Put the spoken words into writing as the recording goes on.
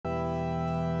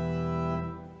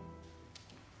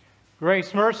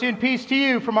Grace, mercy, and peace to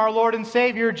you from our Lord and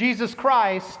Savior, Jesus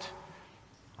Christ.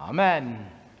 Amen.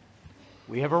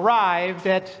 We have arrived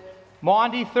at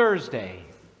Maundy Thursday,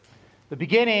 the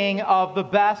beginning of the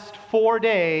best 4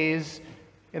 days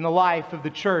in the life of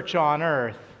the church on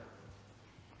earth.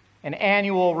 An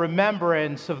annual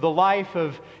remembrance of the life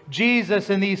of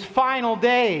Jesus in these final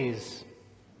days.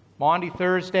 Maundy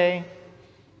Thursday,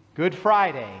 Good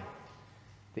Friday,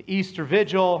 the Easter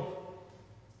Vigil,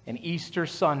 and Easter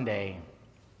Sunday.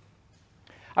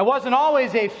 I wasn't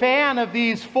always a fan of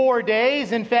these 4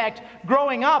 days. In fact,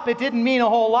 growing up, it didn't mean a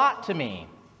whole lot to me.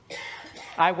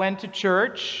 I went to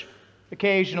church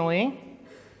occasionally.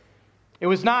 It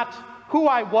was not who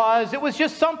I was. It was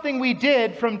just something we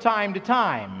did from time to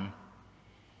time.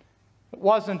 It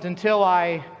wasn't until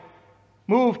I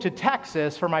moved to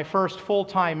Texas for my first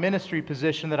full-time ministry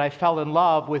position that I fell in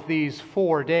love with these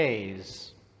 4 days.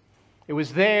 It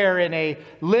was there in a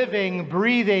living,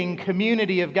 breathing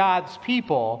community of God's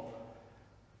people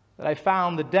that I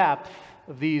found the depth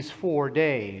of these 4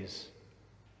 days.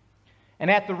 And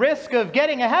at the risk of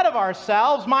getting ahead of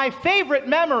ourselves, my favorite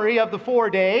memory of the 4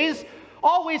 days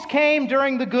always came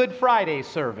during the Good Friday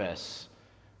service,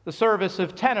 the service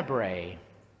of Tenebrae,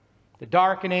 the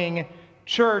darkening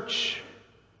church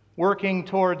working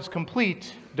towards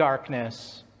complete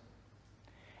darkness.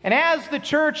 And as the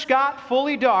church got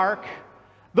fully dark,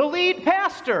 the lead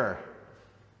pastor,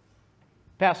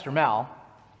 Pastor Mel,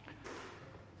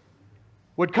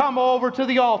 would come over to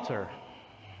the altar,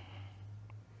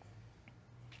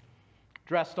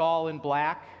 dressed all in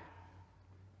black,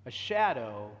 a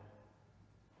shadow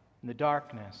in the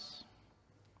darkness,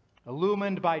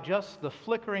 illumined by just the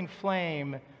flickering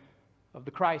flame of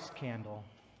the Christ candle.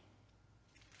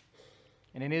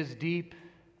 And in his deep,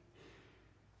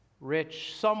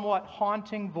 rich, somewhat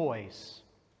haunting voice,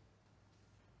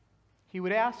 he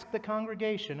would ask the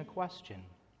congregation a question.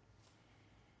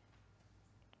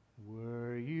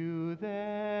 Were you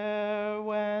there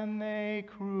when they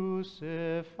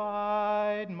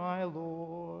crucified my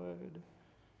Lord?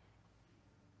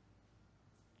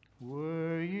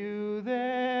 Were you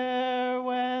there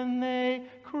when they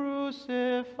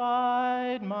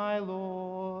crucified my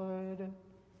Lord?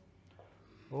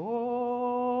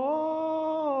 Oh,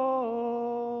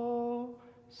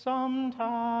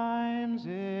 sometimes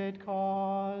it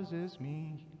causes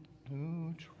me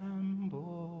to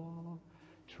tremble,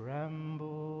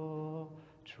 tremble,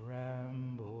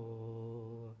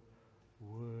 tremble.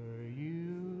 Were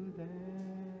you there?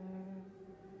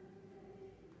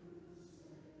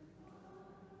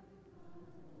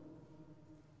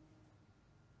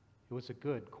 It was a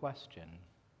good question.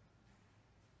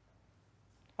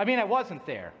 I mean, I wasn't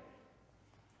there.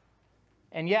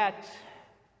 And yet,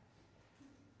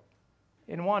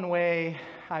 in one way,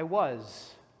 I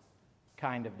was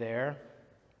kind of there.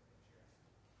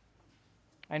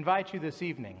 I invite you this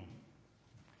evening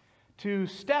to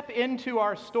step into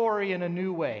our story in a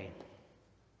new way,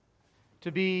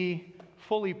 to be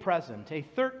fully present, a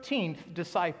 13th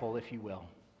disciple, if you will,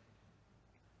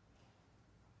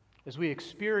 as we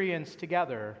experience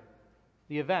together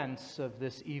the events of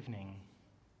this evening.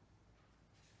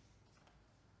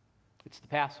 It's the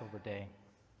Passover day,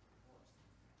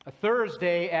 a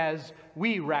Thursday as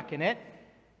we reckon it.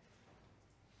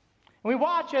 And we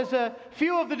watch as a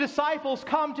few of the disciples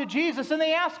come to Jesus and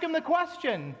they ask him the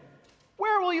question,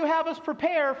 where will you have us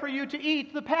prepare for you to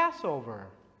eat the Passover?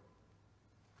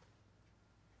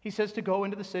 He says to go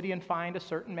into the city and find a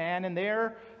certain man, and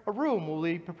there a room will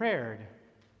be prepared.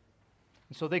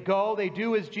 And so they go, they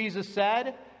do as Jesus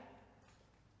said,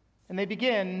 and they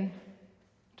begin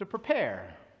to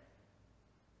prepare.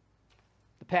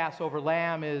 The Passover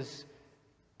lamb is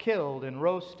killed and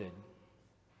roasted.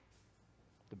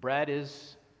 The bread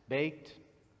is baked.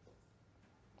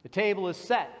 The table is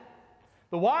set.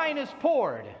 The wine is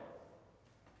poured.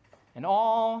 And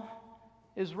all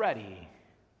is ready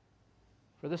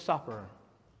for the supper.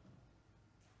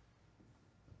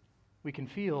 We can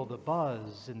feel the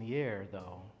buzz in the air,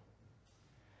 though.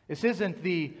 This isn't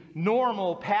the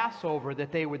normal Passover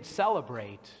that they would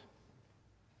celebrate.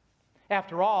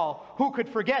 After all, who could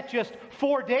forget just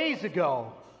 4 days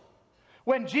ago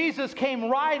when Jesus came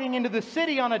riding into the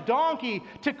city on a donkey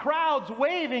to crowds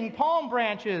waving palm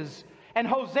branches and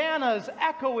hosannas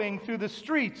echoing through the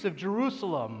streets of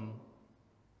Jerusalem?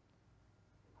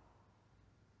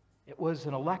 It was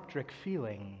an electric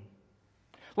feeling,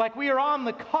 like we are on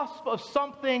the cusp of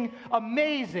something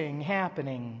amazing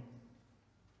happening.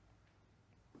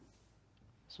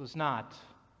 This was not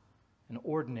an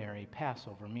ordinary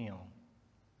Passover meal.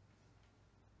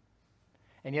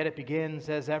 And yet it begins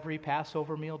as every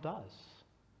Passover meal does,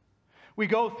 We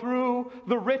go through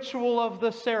the ritual of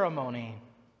the ceremony.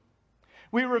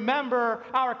 We remember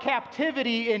our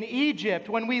captivity in Egypt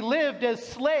when we lived as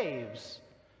slaves.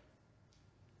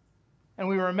 And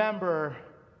we remember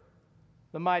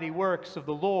the mighty works of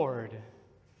the Lord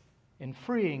in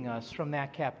freeing us from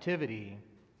that captivity.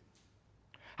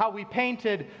 How we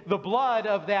painted the blood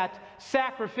of that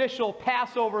sacrificial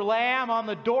Passover lamb on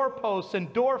the doorposts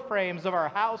and door frames of our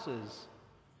houses.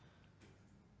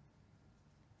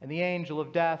 And the angel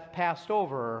of death passed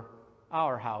over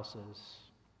our houses.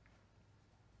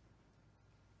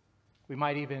 We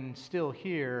might even still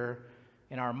hear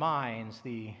in our minds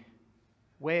the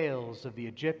wails of the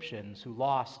Egyptians who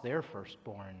lost their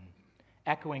firstborn,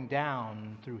 echoing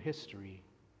down through history.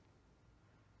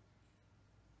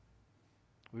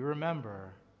 We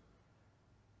remember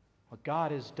what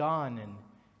God has done in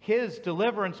His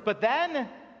deliverance, but then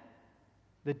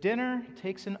the dinner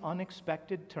takes an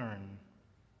unexpected turn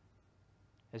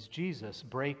as Jesus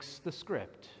breaks the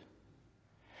script.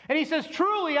 And He says,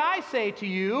 "Truly I say to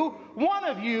you, one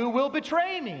of you will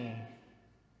betray me."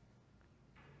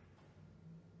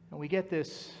 And we get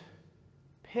this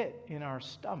pit in our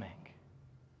stomach.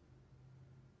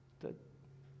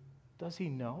 Does He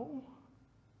know?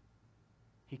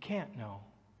 He can't know.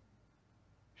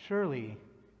 Surely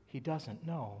He doesn't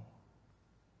know.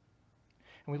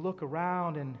 And we look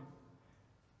around, and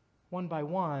one by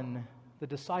one, the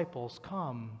disciples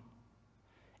come,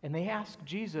 and they ask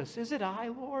Jesus, "Is it I,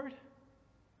 Lord?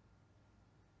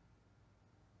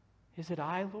 Is it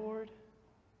I, Lord?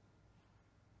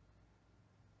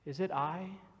 Is it I,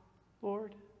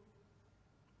 Lord?"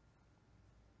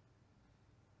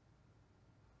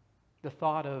 The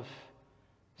thought of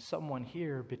someone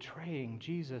here betraying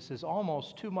Jesus is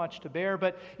almost too much to bear,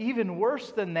 but even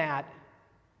worse than that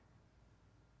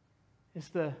is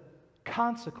the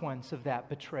consequence of that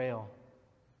betrayal.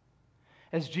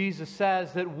 As Jesus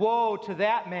says that, "Woe to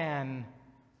that man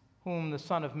whom the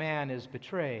Son of Man is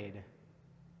betrayed.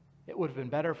 It would have been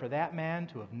better for that man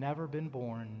to have never been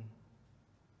born."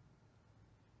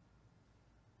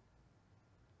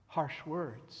 Harsh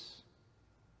words.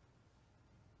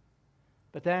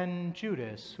 But then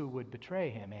Judas, who would betray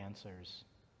Him, answers,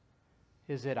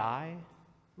 "Is it I,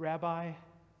 Rabbi?"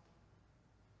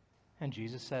 And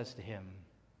Jesus says to him,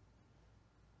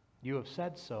 "You have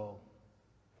said so."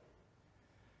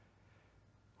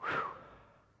 Whew.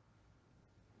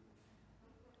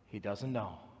 He doesn't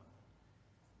know.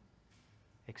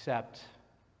 Except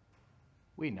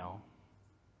we know.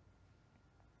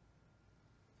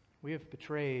 We have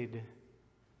betrayed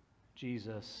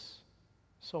Jesus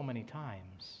so many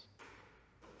times.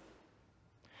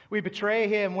 We betray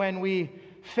Him when we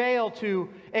fail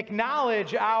to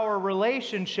acknowledge our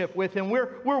relationship with Him.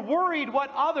 We're worried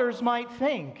what others might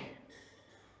think.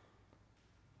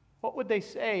 What would they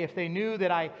say if they knew that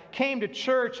I came to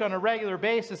church on a regular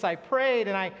basis, I prayed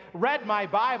and I read my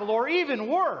Bible, or even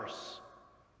worse,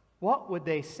 what would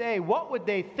they say? What would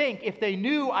they think if they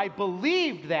knew I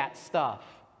believed that stuff?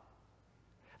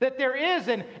 That there is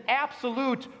an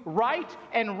absolute right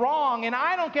and wrong, and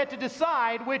I don't get to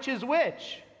decide which is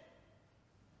which.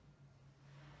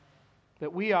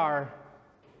 That we are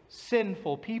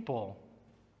sinful people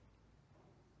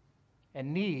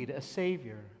and need a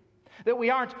Savior. That we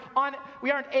aren't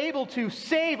able to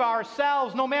save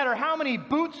ourselves no matter how many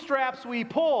bootstraps we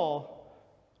pull.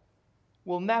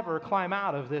 We'll never climb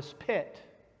out of this pit.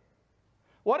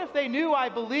 What if they knew I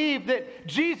believed that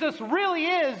Jesus really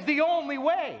is the only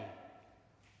way?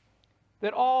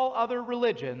 That all other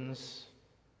religions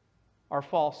are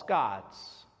false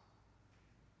gods?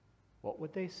 What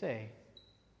would they say?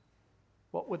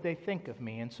 What would they think of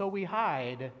me? And so we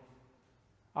hide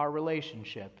our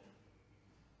relationship.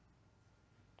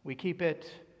 We keep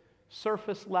it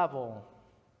surface level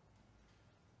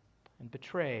and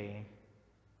betray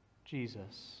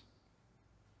Jesus.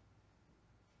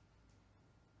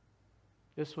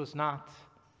 This was not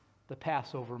the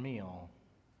Passover meal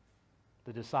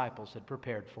the disciples had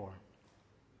prepared for.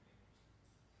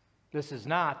 This is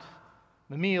not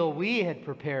the meal we had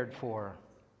prepared for.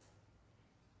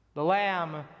 The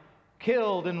lamb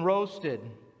killed and roasted,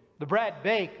 the bread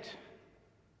baked,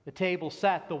 the table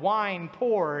set, the wine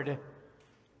poured,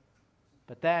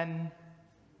 but then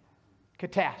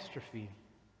catastrophe,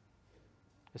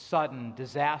 a sudden,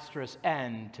 disastrous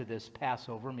end to this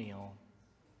Passover meal.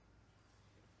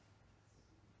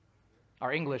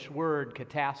 Our English word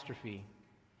catastrophe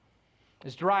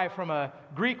is derived from a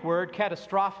Greek word,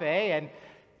 katastrophe, and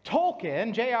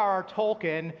Tolkien, J.R.R.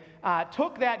 Tolkien,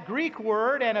 took that Greek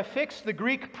word and affixed the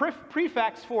Greek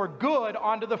prefix for good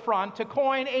onto the front to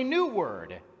coin a new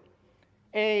word.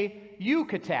 a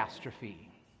eucatastrophe.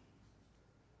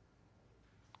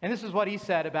 And this is what he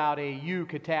said about a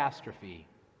eucatastrophe.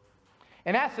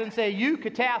 In essence, a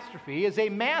eucatastrophe is a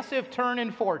massive turn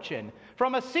in fortune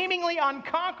from a seemingly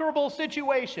unconquerable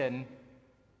situation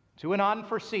to an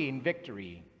unforeseen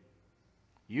victory,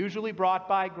 usually brought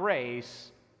by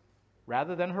grace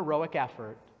rather than heroic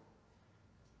effort.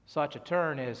 Such a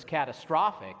turn is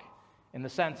catastrophic in the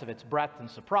sense of its breadth and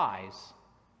surprise,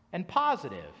 and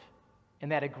positive in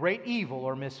that a great evil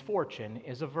or misfortune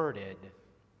is averted.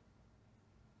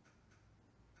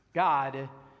 God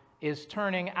is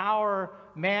turning our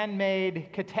man-made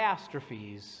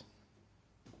catastrophes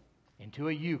into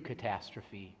a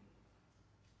eucatastrophe.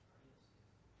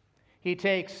 He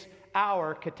takes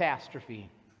our catastrophe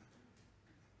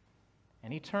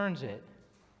and he turns it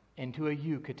into a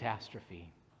eucatastrophe.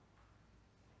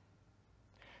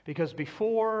 Because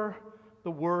before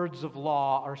the words of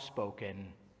law are spoken,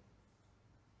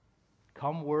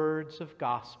 come words of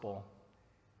gospel,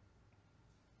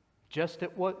 just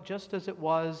as it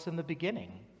was in the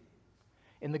beginning,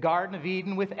 in the Garden of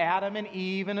Eden with Adam and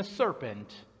Eve and a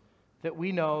serpent that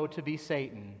we know to be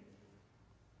Satan.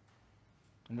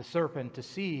 And the serpent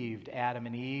deceived Adam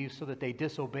and Eve so that they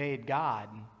disobeyed God.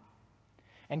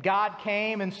 And God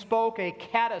came and spoke a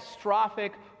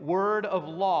catastrophic word of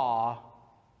law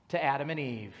to Adam and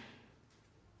Eve.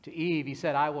 To Eve, he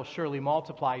said, I will surely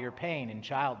multiply your pain in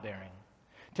childbearing.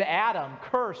 To Adam,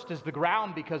 cursed is the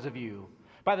ground because of you.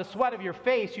 By the sweat of your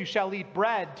face you shall eat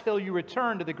bread till you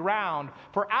return to the ground,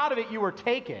 for out of it you were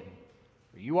taken.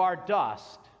 For you are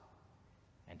dust,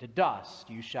 and to dust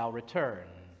you shall return.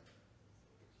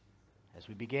 As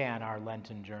we began our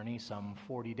Lenten journey some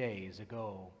 40 days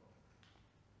ago,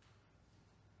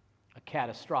 a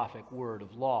catastrophic word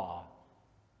of law,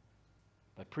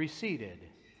 but preceded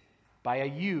by a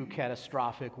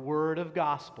eucatastrophic word of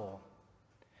gospel.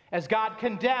 As God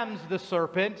condemns the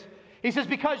serpent, he says,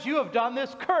 because you have done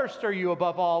this, cursed are you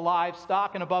above all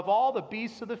livestock and above all the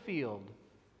beasts of the field.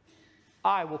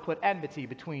 I will put enmity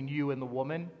between you and the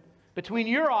woman, between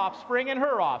your offspring and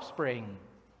her offspring.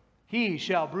 He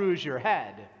shall bruise your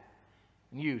head,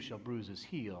 and you shall bruise his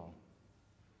heel.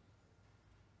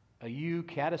 A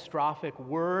eucatastrophic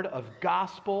word of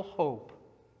gospel hope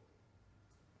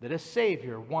that a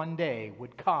Savior one day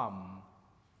would come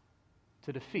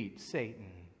to defeat Satan.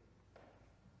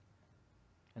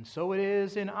 And so it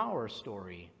is in our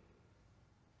story,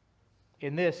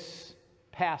 in this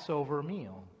Passover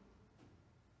meal.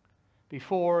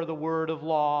 Before the word of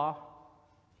law,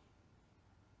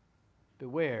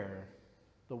 beware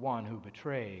the one who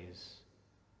betrays.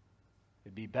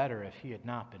 It'd be better if he had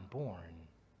not been born.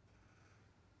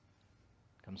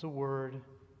 Comes a word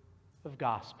of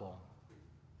gospel.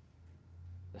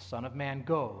 The Son of Man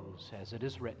goes as it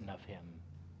is written of him.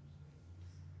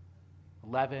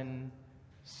 11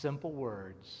 simple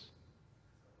words,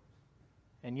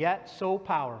 and yet so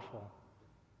powerful.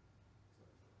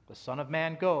 The Son of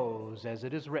Man goes as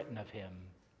it is written of him.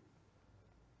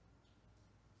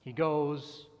 He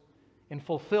goes in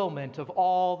fulfillment of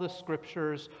all the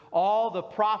scriptures, all the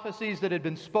prophecies that had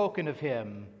been spoken of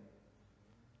him.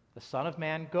 The Son of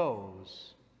Man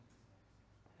goes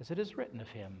as it is written of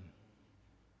him.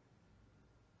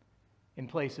 In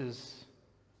places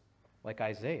like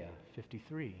Isaiah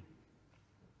 53.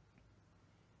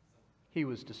 He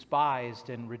was despised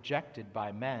and rejected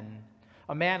by men,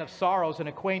 a man of sorrows and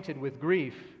acquainted with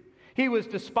grief. He was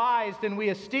despised and we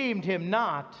esteemed him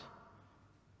not.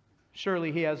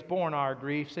 Surely he has borne our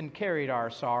griefs and carried our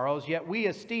sorrows, yet we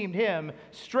esteemed him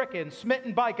stricken,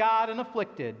 smitten by God, and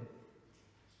afflicted.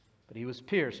 But he was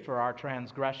pierced for our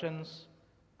transgressions,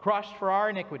 crushed for our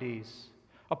iniquities.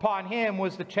 Upon him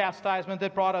was the chastisement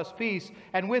that brought us peace,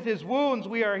 and with his wounds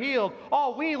we are healed.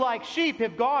 All we like sheep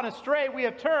have gone astray. We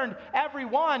have turned every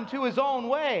one to his own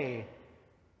way.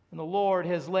 And the Lord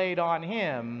has laid on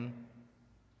him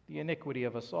the iniquity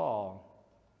of us all.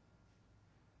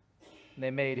 And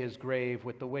they made his grave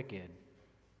with the wicked,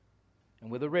 and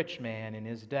with a rich man in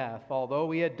his death, although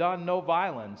he had done no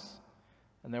violence,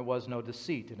 and there was no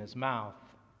deceit in his mouth.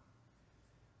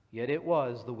 Yet it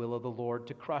was the will of the Lord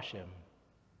to crush him.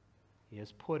 He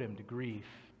has put him to grief.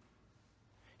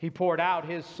 He poured out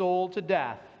his soul to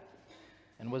death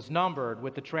and was numbered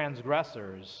with the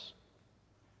transgressors.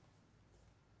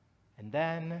 And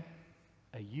then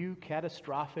a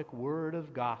eucatastrophic word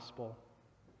of gospel.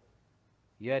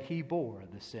 Yet he bore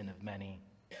the sin of many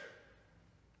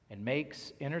and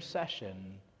makes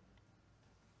intercession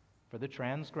for the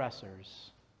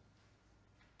transgressors.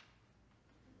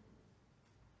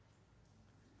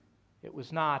 It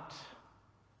was not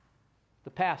the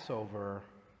Passover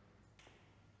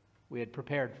we had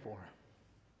prepared for.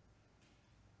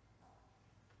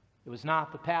 It was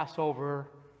not the Passover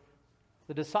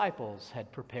the disciples had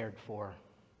prepared for.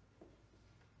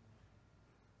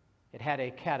 It had a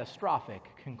catastrophic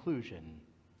conclusion.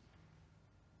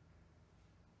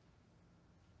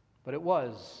 But it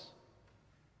was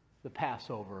the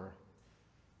Passover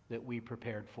that we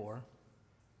prepared for.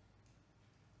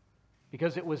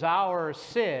 Because it was our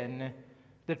sin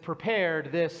that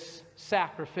prepared this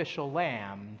sacrificial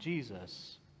lamb,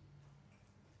 Jesus.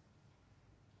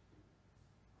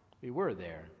 We were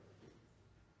there.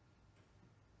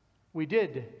 We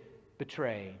did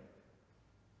betray.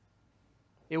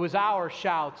 It was our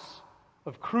shouts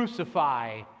of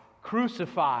crucify,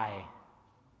 crucify,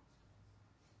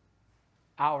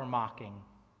 our mocking,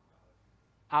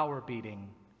 our beating,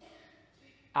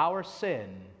 our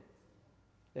sin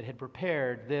that had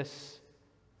prepared this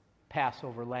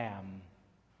Passover lamb.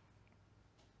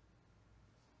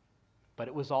 But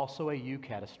it was also a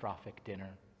eucatastrophic dinner,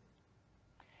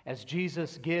 as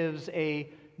Jesus gives a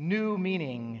new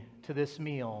meaning to this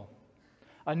meal,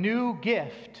 a new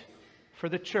gift for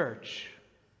the church,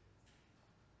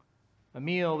 a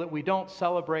meal that we don't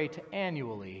celebrate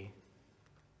annually,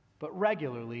 but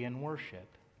regularly in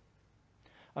worship,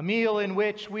 a meal in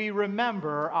which we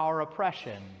remember our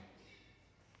oppression,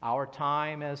 our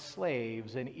time as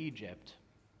slaves in Egypt,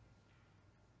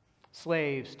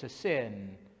 slaves to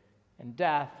sin and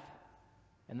death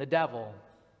and the devil.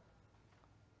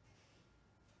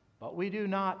 But we do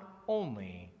not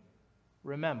only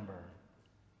remember,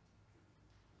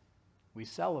 we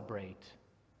celebrate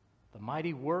the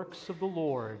mighty works of the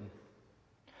Lord,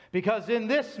 because in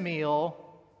this meal,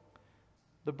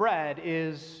 the bread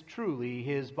is truly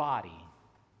his body,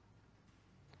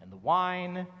 and the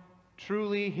wine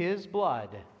truly his blood,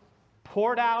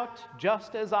 poured out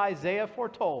just as Isaiah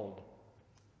foretold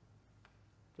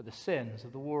for the sins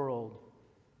of the world,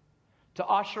 to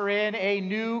usher in a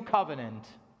new covenant.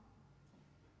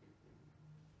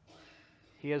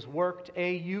 He has worked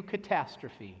a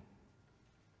eucatastrophe,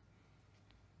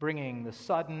 bringing the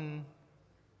sudden,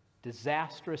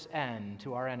 disastrous end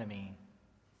to our enemy,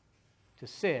 to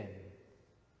sin,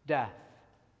 death,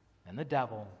 and the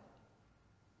devil.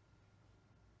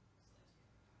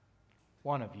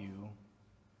 One of you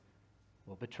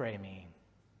will betray me.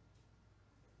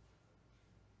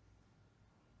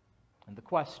 And the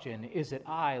question, "Is it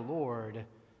I, Lord?"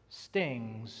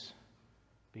 stings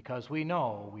because we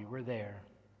know we were there.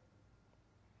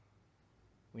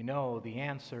 We know the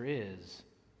answer is,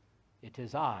 "It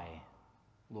is I,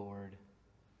 Lord.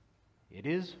 It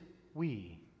is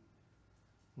we,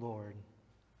 Lord."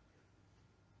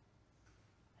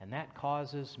 And that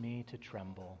causes me to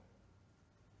tremble.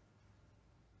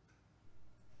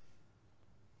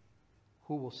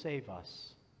 Who will save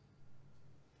us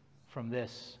from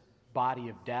this body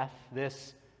of death,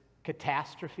 this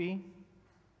catastrophe?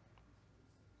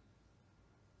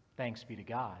 Thanks be to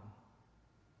God.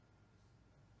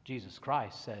 Jesus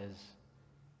Christ says,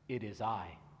 "It is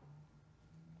I,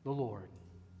 the Lord.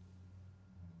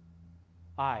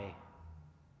 I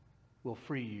will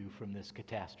free you from this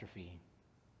catastrophe,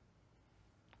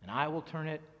 and I will turn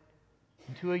it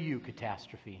into a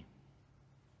eucatastrophe.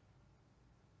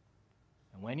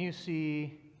 And when you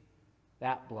see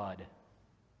that blood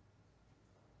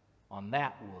on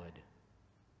that wood,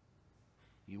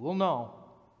 you will know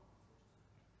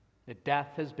that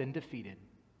death has been defeated,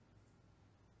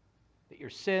 that your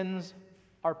sins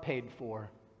are paid for,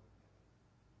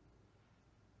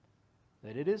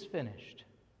 that it is finished.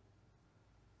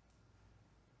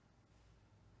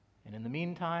 And in the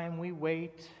meantime, we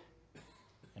wait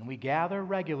and we gather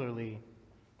regularly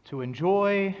to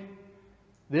enjoy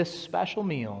this special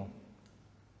meal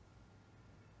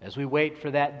as we wait for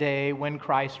that day when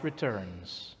Christ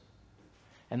returns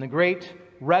and the great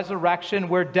resurrection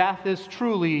where death is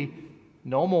truly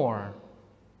no more.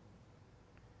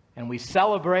 And we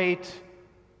celebrate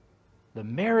the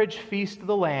marriage feast of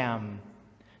the Lamb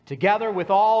together with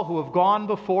all who have gone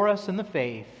before us in the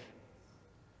faith,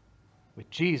 with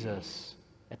Jesus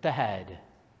at the head.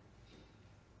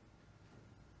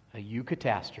 A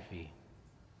eucatastrophe.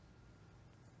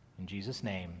 In Jesus'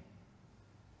 name,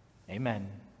 amen.